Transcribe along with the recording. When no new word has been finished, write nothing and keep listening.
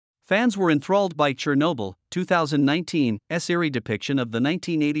Fans were enthralled by Chernobyl, 2019's eerie depiction of the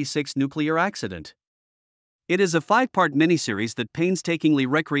 1986 nuclear accident. It is a 5-part miniseries that painstakingly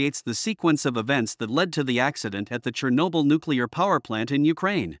recreates the sequence of events that led to the accident at the Chernobyl Nuclear Power Plant in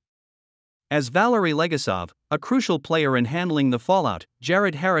Ukraine. As Valery Legasov, a crucial player in handling the fallout,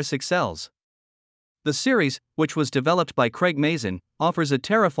 Jared Harris excels. The series, which was developed by Craig Mazin, offers a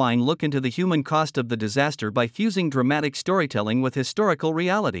terrifying look into the human cost of the disaster by fusing dramatic storytelling with historical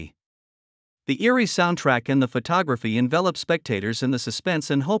reality. The eerie soundtrack and the photography envelop spectators in the suspense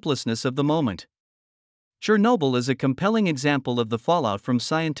and hopelessness of the moment. Chernobyl is a compelling example of the fallout from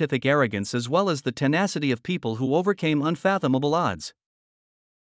scientific arrogance as well as the tenacity of people who overcame unfathomable odds.